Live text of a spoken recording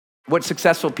what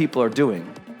successful people are doing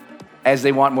as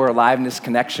they want more aliveness,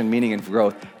 connection, meaning, and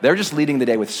growth, they're just leading the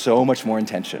day with so much more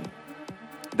intention.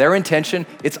 Their intention,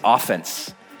 it's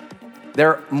offense.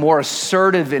 They're more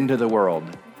assertive into the world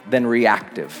than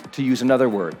reactive, to use another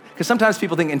word. Because sometimes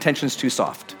people think intention is too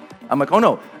soft. I'm like, oh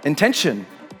no, intention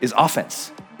is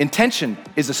offense. Intention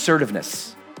is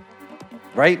assertiveness,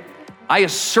 right? I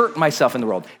assert myself in the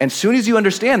world. And as soon as you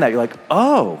understand that, you're like,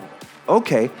 oh,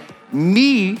 okay.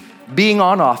 Me being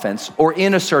on offense or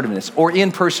in assertiveness or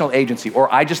in personal agency,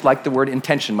 or I just like the word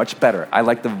intention much better. I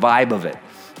like the vibe of it,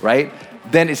 right?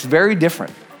 Then it's very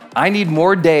different. I need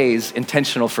more days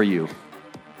intentional for you.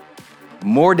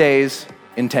 More days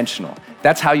intentional.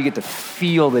 That's how you get to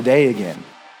feel the day again.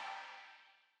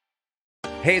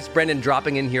 Hey, it's Brendan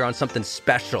dropping in here on something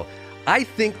special. I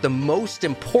think the most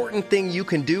important thing you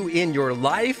can do in your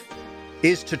life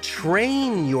is to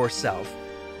train yourself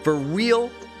for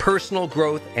real personal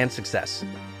growth and success.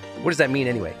 What does that mean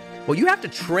anyway? Well, you have to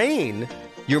train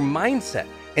your mindset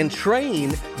and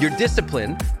train your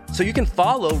discipline so you can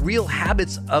follow real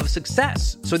habits of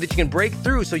success, so that you can break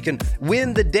through, so you can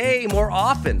win the day more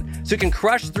often, so you can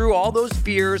crush through all those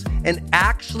fears and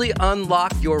actually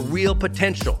unlock your real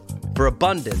potential for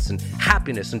abundance and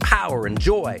happiness and power and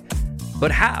joy.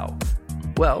 But how?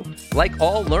 Well, like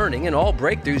all learning and all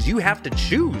breakthroughs, you have to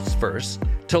choose first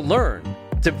to learn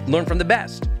from the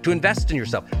best, to invest in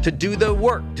yourself, to do the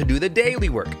work, to do the daily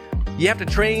work. You have to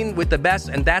train with the best,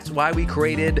 and that's why we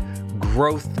created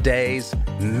Growth Day's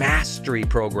Mastery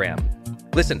Program.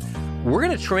 Listen, we're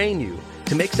gonna train you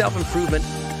to make self-improvement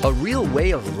a real way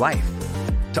of life,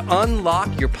 to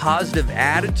unlock your positive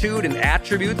attitude and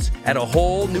attributes at a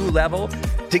whole new level,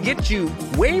 to get you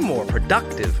way more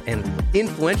productive and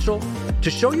influential, to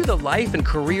show you the life and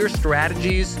career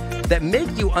strategies that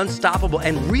make you unstoppable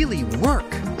and really work.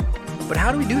 But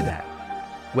how do we do that?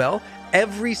 Well,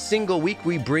 every single week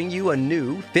we bring you a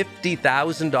new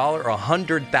 $50,000 or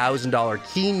 $100,000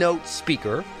 keynote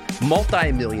speaker,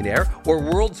 multimillionaire, or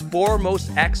world's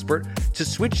foremost expert to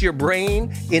switch your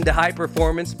brain into high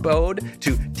performance mode,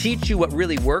 to teach you what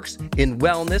really works in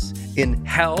wellness, in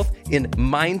health, in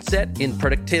mindset, in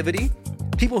productivity.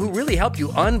 People who really help you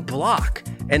unblock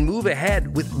and move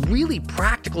ahead with really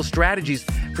practical strategies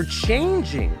for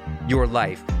changing your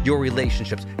life, your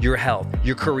relationships, your health,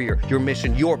 your career, your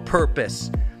mission, your purpose.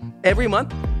 Every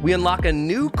month, we unlock a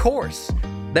new course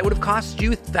that would have cost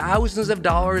you thousands of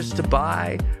dollars to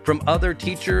buy from other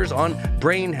teachers on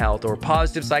brain health or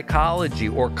positive psychology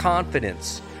or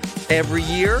confidence. Every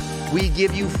year, we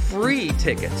give you free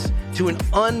tickets to an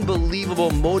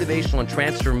unbelievable motivational and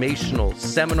transformational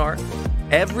seminar.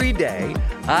 Every day,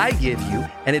 I give you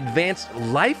an advanced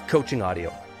life coaching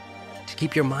audio to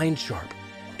keep your mind sharp,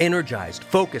 energized,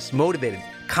 focused, motivated,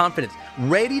 confident,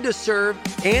 ready to serve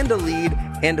and to lead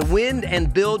and to win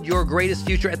and build your greatest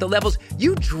future at the levels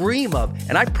you dream of.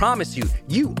 And I promise you,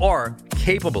 you are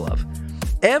capable of.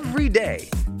 Every day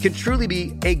can truly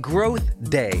be a growth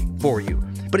day for you.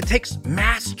 But it takes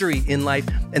mastery in life,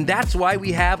 and that's why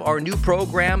we have our new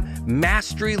program,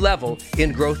 Mastery Level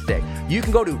in Growth Day. You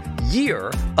can go to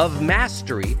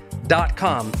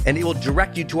yearofmastery.com, and it will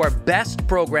direct you to our best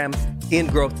program in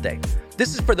Growth Day.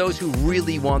 This is for those who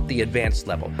really want the advanced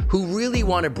level, who really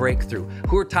want to break through,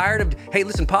 who are tired of, hey,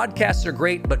 listen, podcasts are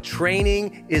great, but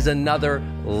training is another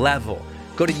level.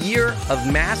 Go to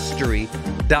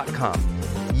yearofmastery.com.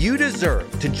 You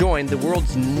deserve to join the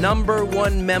world's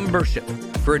 #1 membership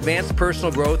for advanced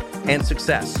personal growth and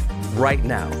success right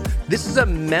now. This is a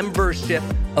membership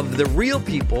of the real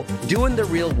people doing the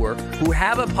real work, who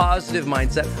have a positive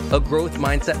mindset, a growth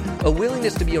mindset, a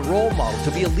willingness to be a role model,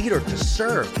 to be a leader, to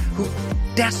serve, who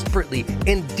desperately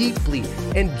and deeply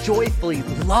and joyfully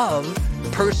love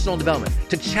personal development,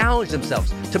 to challenge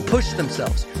themselves, to push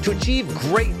themselves, to achieve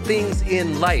great things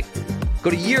in life.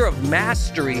 Go to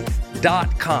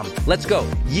yearofmastery.com. Let's go.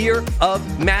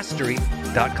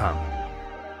 yearofmastery.com.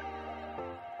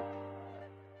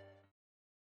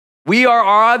 We are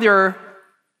either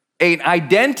an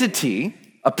identity,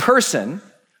 a person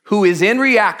who is in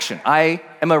reaction. I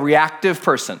am a reactive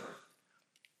person,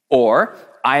 or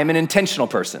I am an intentional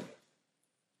person.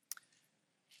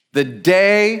 The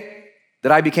day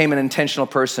that I became an intentional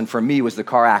person for me was the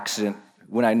car accident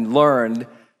when I learned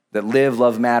that live,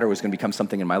 love, matter was gonna become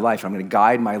something in my life. I'm gonna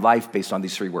guide my life based on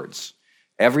these 3 words.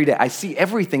 Every day, I see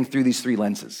everything through these 3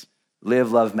 lenses.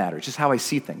 Live, love, matter. It's just how I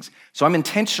see things. So I'm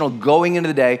intentional going into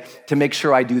the day to make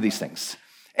sure I do these things.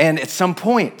 And at some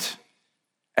point,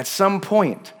 I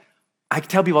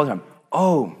tell people all the time,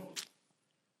 oh,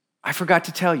 I forgot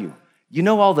to tell you. You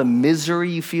know all the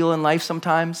misery you feel in life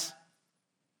sometimes?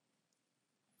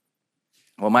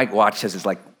 Well, Mike Watts says it's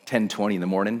like 10:20 in the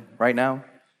morning right now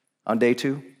on day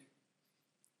 2?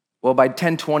 Well, by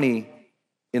 10:20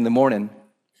 in the morning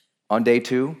on day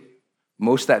 2,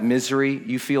 most of that misery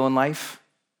you feel in life,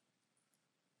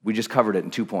 we just covered it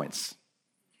in 2 points.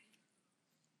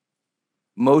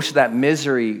 Most of that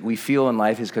misery we feel in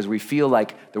life is because we feel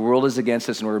like the world is against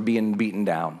us and we're being beaten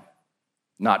down,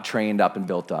 not trained up and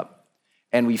built up.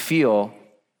 And we feel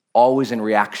always in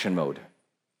reaction mode,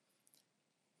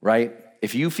 right?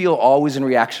 If you feel always in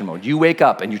reaction mode, you wake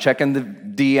up and you're checking the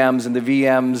DMs and the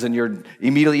VMs and you're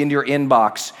immediately into your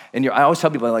inbox. And I always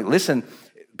tell people, like, listen,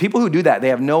 people who do that, they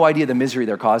have no idea the misery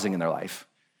they're causing in their life.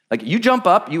 Like, you jump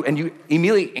up and you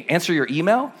immediately answer your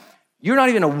email. You're not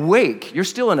even awake. You're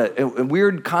still in a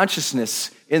weird consciousness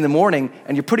in the morning,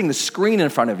 and you're putting the screen in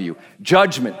front of you.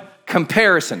 Judgment,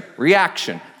 comparison,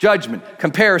 reaction, judgment,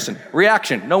 comparison,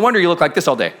 reaction. No wonder you look like this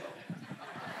all day.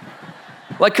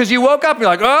 Like, because you woke up and you're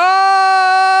like,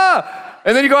 ah!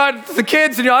 And then you go out to the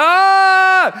kids and you're like,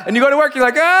 ah! And you go to work, you're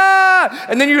like, ah!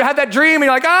 And then you have that dream and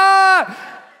you're like, ah!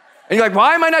 And you're like,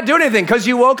 why am I not doing anything? Because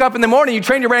you woke up in the morning, you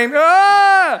trained your brain,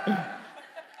 ah!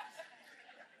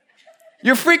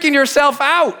 You're freaking yourself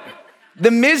out.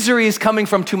 The misery is coming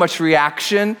from too much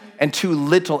reaction and too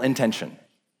little intention.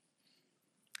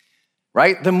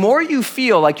 Right? The more you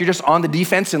feel like you're just on the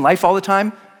defense in life all the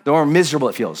time, the more miserable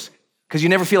it feels. Because you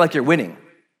never feel like you're winning.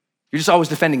 You're just always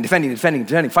defending, fighting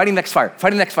the next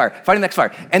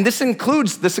fire. And this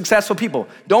includes the successful people.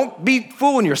 Don't be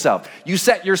fooling yourself. You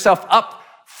set yourself up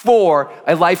for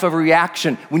a life of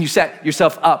reaction when you set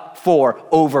yourself up for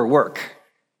overwork.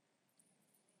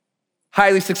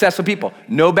 Highly successful people,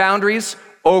 no boundaries,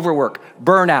 overwork,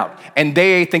 burnout, and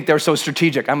they think they're so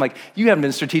strategic. I'm like, you haven't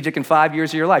been strategic in 5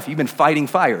 years of your life. You've been fighting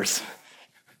fires.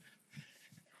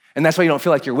 And that's why you don't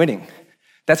feel like you're winning.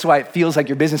 That's why it feels like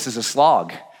your business is a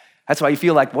slog. That's why you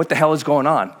feel like, what the hell is going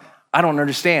on? I don't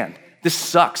understand. This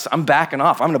sucks. I'm backing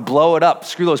off. I'm gonna blow it up.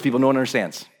 Screw those people, no one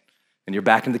understands. And you're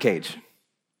back in the cage.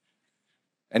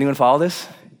 Anyone follow this?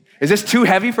 Is this too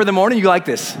heavy for the morning? You like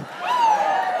this?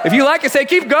 If you like it, say,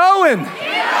 keep going.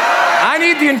 I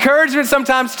need the encouragement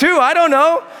sometimes too. I don't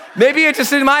know. Maybe it's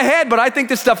just in my head, but I think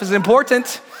this stuff is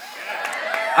important.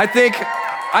 I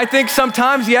think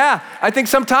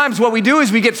sometimes what we do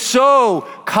is we get so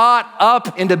caught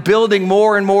up into building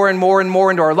more and more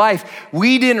into our life,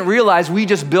 we didn't realize we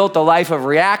just built a life of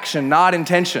reaction, not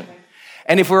intention.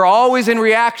 And if we're always in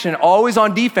reaction, always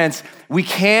on defense, we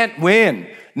can't win.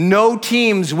 No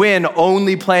teams win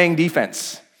only playing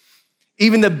defense.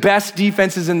 Even the best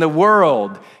defenses in the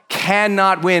world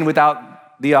cannot win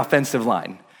without the offensive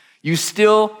line. You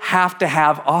still have to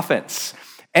have offense.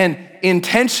 And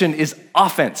intention is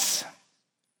offense.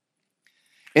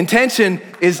 Intention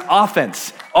is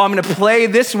offense. Oh, I'm gonna play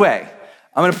this way.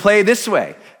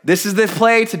 This is the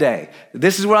play today.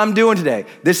 This is what I'm doing today.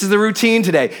 This is the routine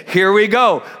today. Here we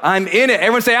go. I'm in it.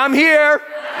 Everyone say, I'm here.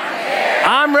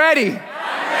 I'm ready.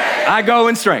 I go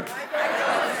in strength.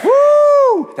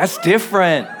 Woo! That's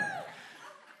different.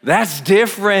 I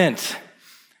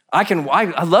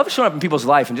love showing up in people's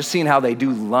life and just seeing how they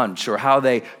do lunch or how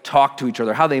they talk to each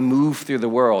other, how they move through the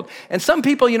world. And some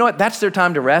people, you know what, that's their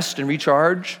time to rest and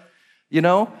recharge, you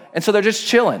know? And so they're just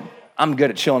chilling. I'm good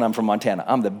at chilling. I'm from Montana.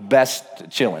 I'm the best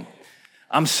at chilling.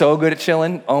 I'm so good at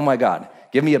chilling. Oh my God.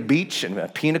 Give me a beach and a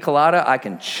pina colada. I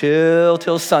can chill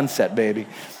till sunset, baby.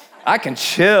 I can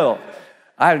chill.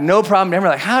 I have no problem. Never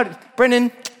like,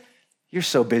 Brendan, you're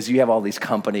so busy. You have all these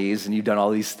companies and you've done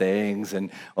all these things.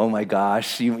 And oh my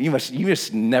gosh, you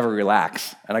must never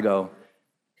relax. And I go,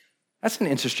 that's an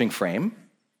interesting frame.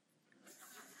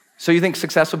 So you think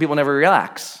successful people never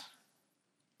relax?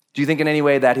 Do you think in any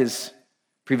way that has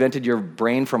prevented your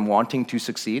brain from wanting to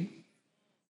succeed?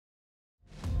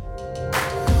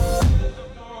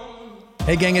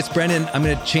 Hey gang, it's Brendan. I'm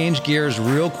gonna change gears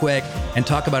real quick and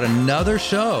talk about another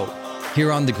show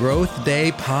here on the Growth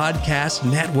Day Podcast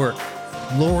Network.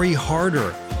 Lori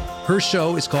Harder. Her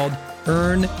show is called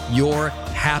Earn Your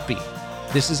Happy.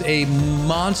 This is a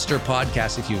monster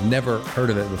podcast if you've never heard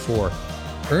of it before.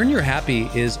 Earn Your Happy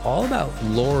is all about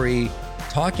Lori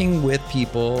talking with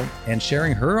people and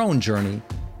sharing her own journey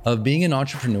of being an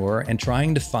entrepreneur and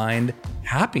trying to find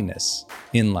happiness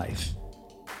in life.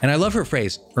 And I love her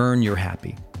phrase, earn your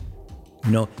happy.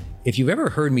 You know, if you've ever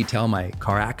heard me tell my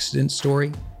car accident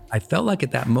story, I felt like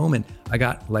at that moment, I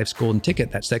got life's golden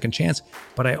ticket, that second chance,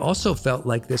 but I also felt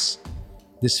like this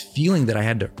feeling that I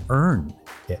had to earn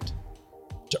it,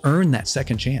 to earn that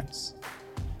second chance.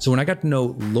 So when I got to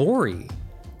know Lori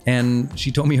and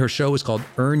she told me her show was called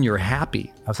Earn Your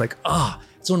Happy, I was like,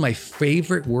 it's one of my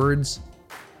favorite words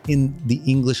in the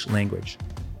English language,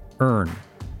 earn.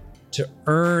 to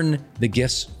earn the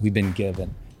gifts we've been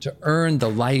given, to earn the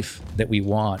life that we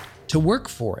want, to work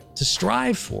for it, to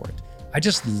strive for it. I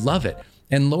just love it.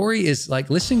 And Lori is like,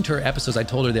 listening to her episodes, I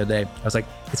told her the other day, I was like,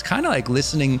 it's kind of like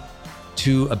listening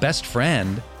to a best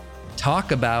friend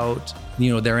talk about,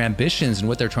 their ambitions and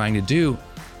what they're trying to do.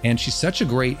 And she's such a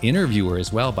great interviewer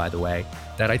as well, by the way,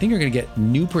 that I think you're going to get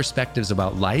new perspectives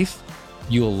about life.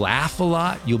 You'll laugh a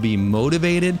lot, you'll be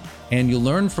motivated, and you'll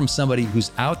learn from somebody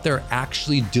who's out there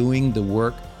actually doing the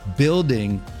work,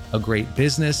 building a great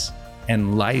business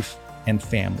and life and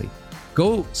family.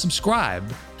 Go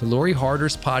subscribe to Lori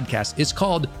Harder's podcast. It's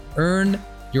called Earn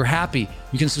Your Happy.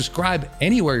 You can subscribe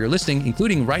anywhere you're listening,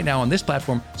 including right now on this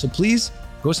platform. So please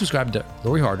go subscribe to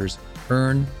Lori Harder's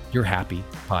Earn Your Happy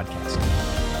podcast.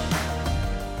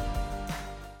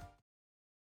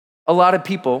 A lot of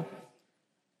people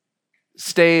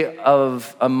stay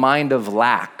of a mind of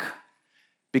lack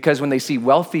because when they see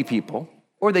wealthy people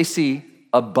or they see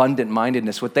abundant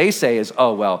mindedness, what they say is,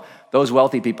 oh, well, those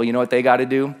wealthy people, you know what they got to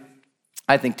do?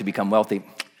 I think to become wealthy,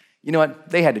 you know what?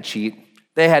 They had to cheat.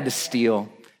 They had to steal.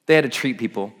 They had to treat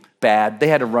people bad. They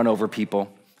had to run over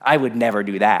people. I would never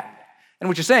do that. And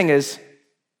what you're saying is,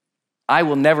 I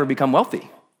will never become wealthy.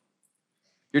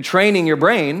 You're training your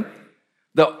brain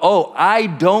I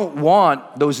don't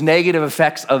want those negative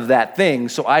effects of that thing,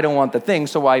 so I don't want the thing,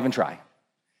 so why even try?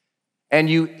 And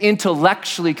you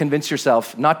intellectually convince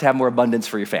yourself not to have more abundance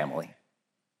for your family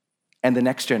and the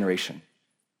next generation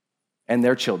and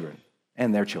their children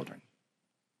and their children.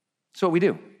 That's what we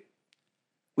do.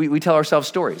 We tell ourselves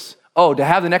stories. Oh, to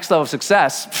have the next level of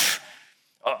success,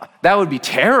 that would be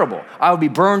terrible. I would be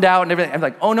burned out and everything. I'm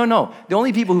like, oh, no. The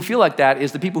only people who feel like that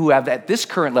is the people who have at this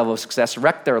current level of success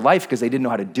wrecked their life because they didn't know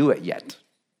how to do it yet.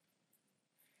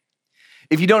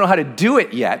 If you don't know how to do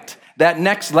it yet, that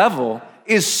next level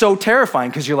is so terrifying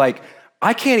because you're like,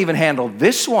 I can't even handle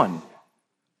this one.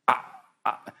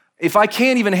 If I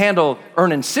can't even handle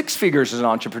earning 6 figures as an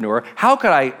entrepreneur, how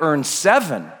could I earn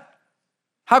 7?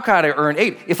 How could I earn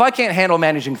 8? If I can't handle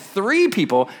managing 3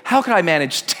 people, how could I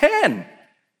manage 10?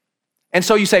 And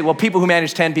so you say, well, people who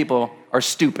manage 10 people are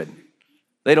stupid.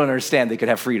 They don't understand they could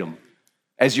have freedom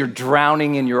as you're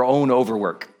drowning in your own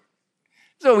overwork.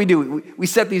 So what we do, we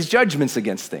set these judgments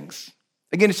against things.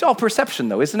 Again, it's all perception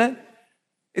though, isn't it?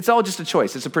 It's all just a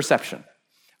choice, it's a perception.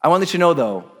 I want to let you know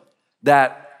though,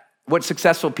 that what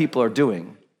successful people are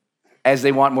doing as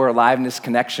they want more aliveness,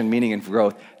 connection, meaning, and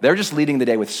growth, they're just leading the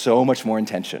day with so much more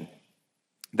intention.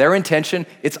 Their intention,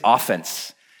 it's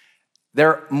offense.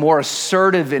 They're more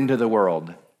assertive into the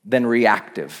world than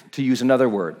reactive, to use another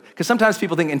word. Because sometimes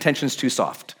people think intention's too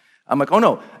soft. I'm like, oh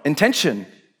no, intention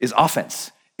is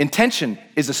offense. Intention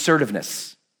is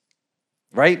assertiveness,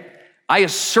 right? I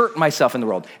assert myself in the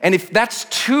world. And if that's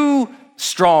too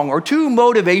strong or too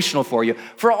motivational for you,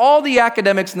 for all the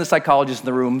academics and the psychologists in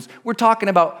the rooms, we're talking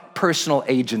about personal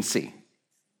agency.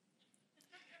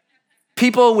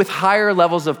 People with higher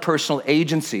levels of personal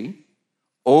agency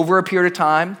over a period of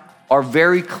time are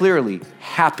very clearly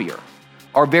happier,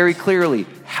 are very clearly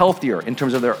healthier in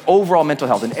terms of their overall mental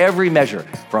health in every measure,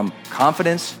 from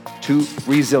confidence to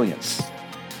resilience.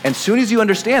 And as soon as you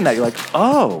understand that, you're like,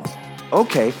 oh,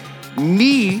 okay,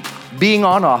 me being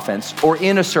on offense or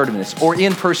in assertiveness or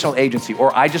in personal agency,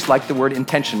 or I just like the word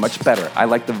intention much better. I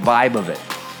like the vibe of it,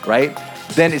 right?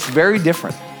 Then it's very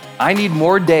different. I need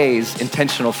more days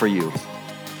intentional for you.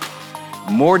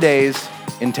 More days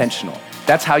intentional.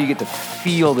 That's how you get to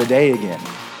feel the day again.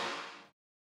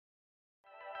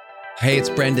 Hey, it's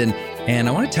Brendan, and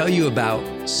I want to tell you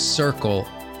about Circle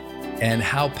and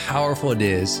how powerful it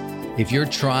is if you're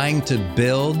trying to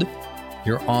build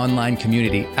your online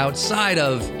community outside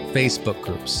of Facebook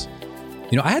groups.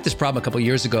 I had this problem a couple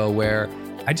years ago where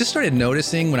I just started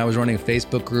noticing when I was running a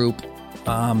Facebook group,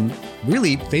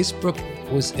 really Facebook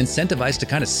was incentivized to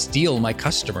kind of steal my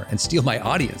customer and steal my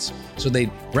audience. So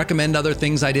they'd recommend other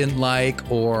things I didn't like,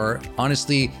 or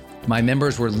honestly, my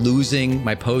members were losing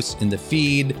my posts in the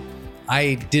feed.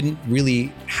 I didn't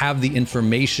really have the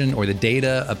information or the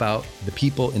data about the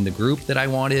people in the group that I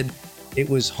wanted. It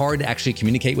was hard to actually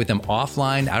communicate with them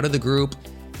offline, out of the group.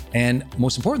 And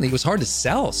most importantly, it was hard to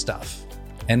sell stuff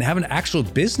and have an actual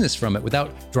business from it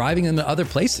without driving them to other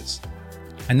places.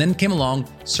 And then came along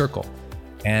Circle.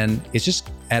 And it's just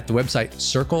at the website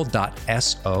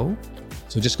circle.so.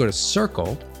 So just go to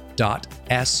circle.so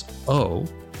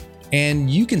and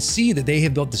you can see that they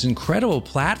have built this incredible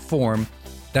platform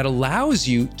that allows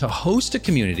you to host a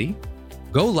community,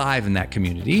 go live in that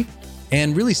community,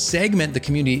 and really segment the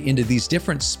community into these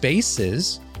different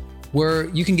spaces where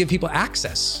you can give people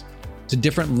access to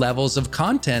different levels of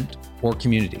content or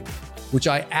community, which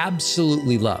I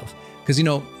absolutely love. Because,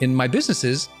 in my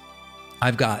businesses,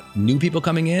 I've got new people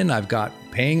coming in, I've got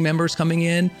paying members coming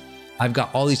in, I've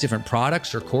got all these different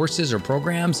products or courses or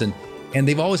programs, and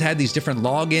they've always had these different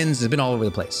logins. They've been all over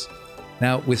the place.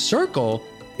 Now with Circle,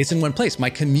 it's in one place. My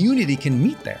community can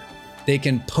meet there. They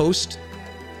can post,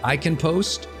 I can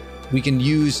post, we can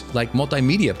use like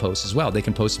multimedia posts as well. They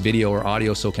can post video or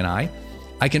audio, so can I.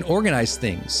 I can organize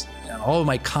things, all of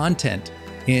my content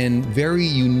in very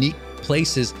unique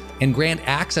places and grant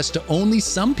access to only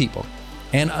some people.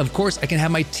 And of course, I can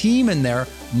have my team in there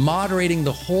moderating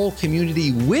the whole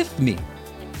community with me.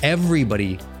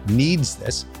 Everybody needs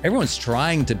this. Everyone's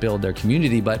trying to build their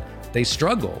community, but they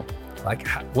struggle. Like,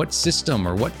 what system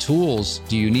or what tools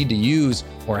do you need to use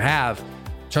or have?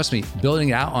 Trust me, building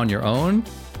it out on your own,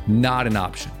 not an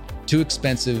option. Too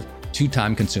expensive, too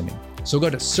time consuming. So go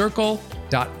to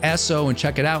circle.so and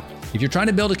check it out. If you're trying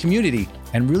to build a community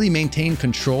and really maintain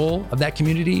control of that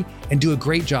community and do a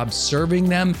great job serving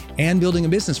them and building a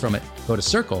business from it, go to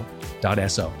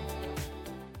circle.so.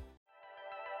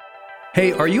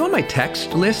 Hey, are you on my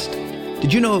text list?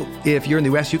 Did you know if you're in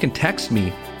the US, you can text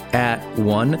me at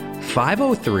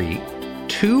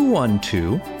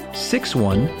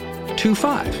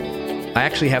 1-503-212-6125. I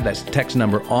actually have that text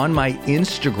number on my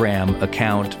Instagram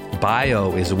account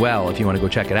bio as well, if you want to go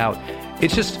check it out.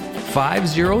 It's just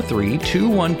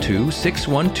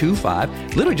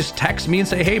 503-212-6125. Literally just text me and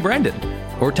say, hey, Brendan.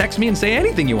 Or text me and say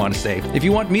anything you want to say. If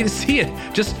you want me to see it,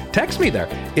 just text me there.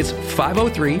 It's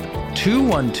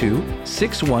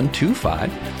 503-212-6125.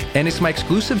 And it's my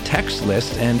exclusive text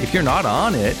list. And if you're not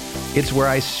on it, it's where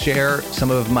I share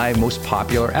some of my most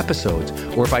popular episodes.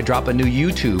 Or if I drop a new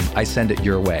YouTube, I send it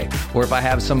your way. Or if I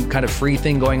have some kind of free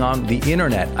thing going on the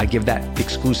internet, I give that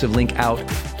exclusive link out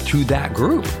to that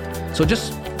group. So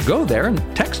just go there and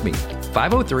text me,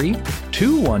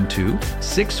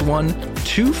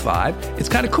 503-212-6125. It's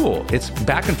kind of cool. It's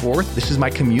back and forth. This is my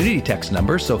community text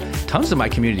number. So tons of my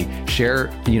community share,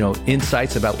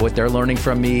 insights about what they're learning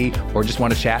from me, or just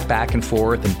want to chat back and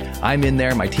forth. And I'm in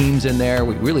there, my team's in there.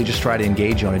 We really just try to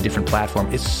engage you on a different platform.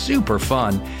 It's super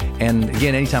fun. And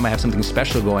again, anytime I have something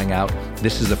special going out,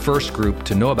 this is the first group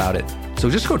to know about it. So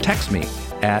just go text me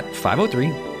at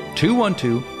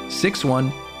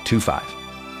 503-212-6125.